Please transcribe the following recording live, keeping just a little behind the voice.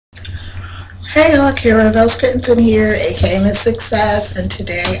Hey y'all, Crittenton here, aka Miss Success, and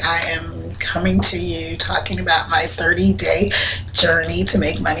today I am coming to you talking about my 30-day journey to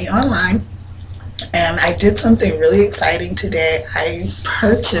make money online. And I did something really exciting today. I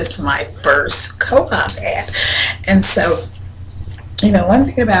purchased my first co-op ad. And so, one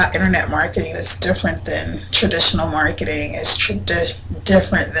thing about internet marketing that's different than traditional marketing is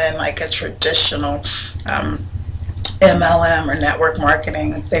different than like a traditional MLM or network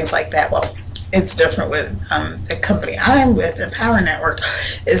marketing, things like that. Well, it's different with the company I'm with, the Power Network,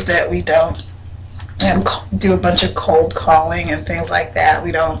 is that we don't do a bunch of cold calling and things like that.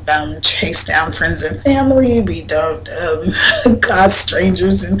 We don't chase down friends and family. We don't cost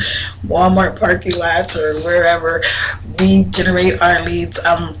strangers in Walmart parking lots or wherever. We generate our leads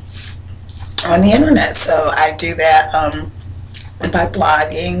on the internet. So I do that by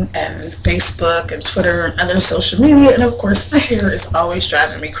blogging and Facebook and Twitter and other social media. And of course, my hair is always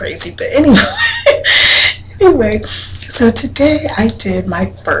driving me crazy. But anyway, so today I did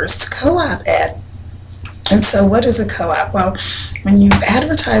my first co-op ad. And so what is a co-op? Well, when you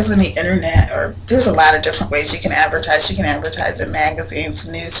advertise on the internet, or there's a lot of different ways you can advertise. You can advertise in magazines,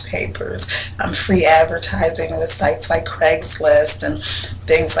 newspapers, free advertising with sites like Craigslist and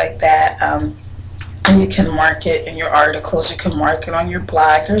things like that. And you can market in your articles, you can market on your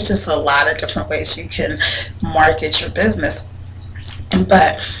blog. There's just a lot of different ways you can market your business.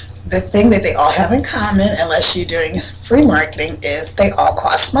 But the thing that they all have in common, unless you're doing free marketing, is they all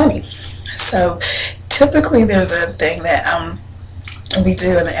cost money. So typically there's a thing that we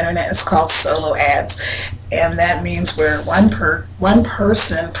do on the internet. It's called solo ads, and that means where one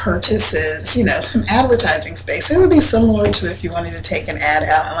person purchases, some advertising space. It would be similar to if you wanted to take an ad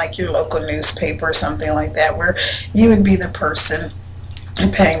out in like your local newspaper or something like that, where you would be the person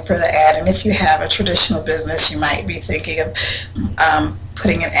paying for the ad. And if you have a traditional business, you might be thinking of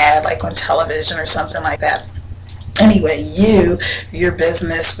putting an ad like on television or something like that. Anyway, your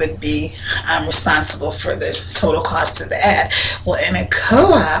business would be responsible for the total cost of the ad. Well, in a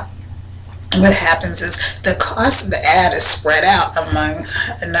co-op, what happens is the cost of the ad is spread out among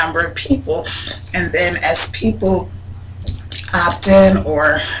a number of people, and then as people opt in,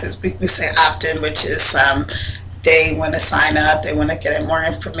 or as we say opt in, which is they want to sign up, they want to get more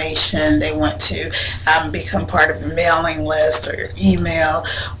information, they want to become part of a mailing list or your email,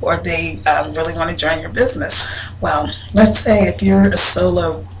 or they really want to join your business. Well, let's say if you're a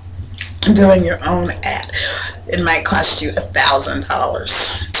solo doing your own ad, it might cost you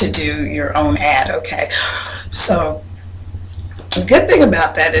 $1,000 to do your own ad, okay? So the good thing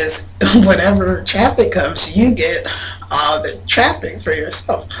about that is whenever traffic comes, you get all the traffic for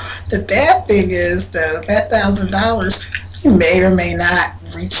yourself. The bad thing is, though, that $1,000, you may or may not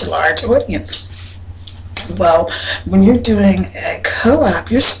reach a large audience. Well, when you're doing a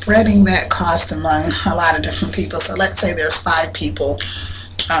co-op, you're spreading that cost among a lot of different people. So let's say there's 5 people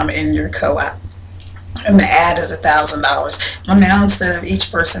in your co-op, and the ad is $1,000. Well, now instead of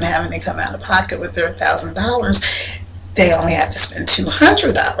each person having to come out of pocket with their $1,000, they only have to spend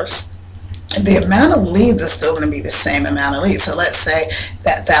 $200. The amount of leads is still going to be the same amount of leads. So let's say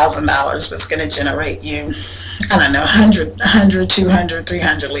that $1,000 was going to generate you, I don't know, 100, 200,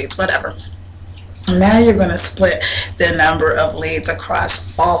 300 leads, whatever. Now you're going to split the number of leads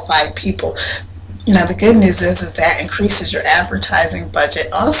across all 5 people. Now the good news is that increases your advertising budget.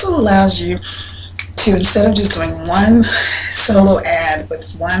 Also allows you to, instead of just doing one solo ad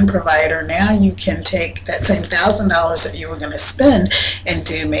with one provider, now you can take that same $1,000 that you were going to spend and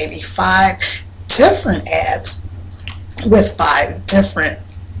do maybe 5 different ads with 5 different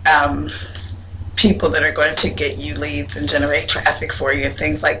people that are going to get you leads and generate traffic for you and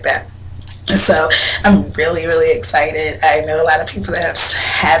things like that. So I'm really, really excited. I know a lot of people that have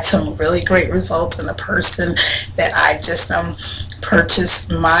had some really great results, and the person that I just purchased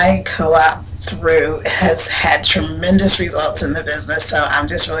my co-op through has had tremendous results in the business. So I'm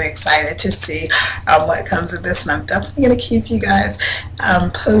just really excited to see what comes of this, and I'm definitely going to keep you guys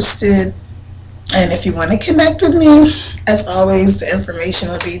posted. And if you want to connect with me, as always, the information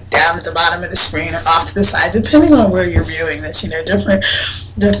will be down at the bottom of the screen or off to the side, depending on where you're viewing this.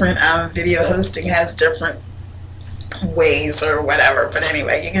 Different video hosting has different ways or whatever. But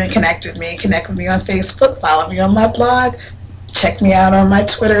anyway, you're going to connect with me on Facebook, follow me on my blog, check me out on my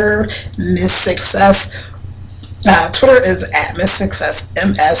Twitter, Miss Success. Twitter is at Miss Success,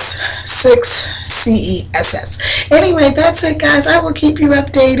 MS6CESS. Anyway, that's it, guys. I will keep you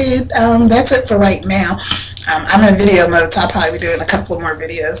updated. That's it for right now. I'm in video mode, so I'll probably be doing a couple more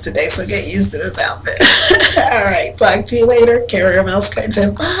videos today, so get used to this outfit. All right, talk to you later.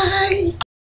 Crittenton. Bye.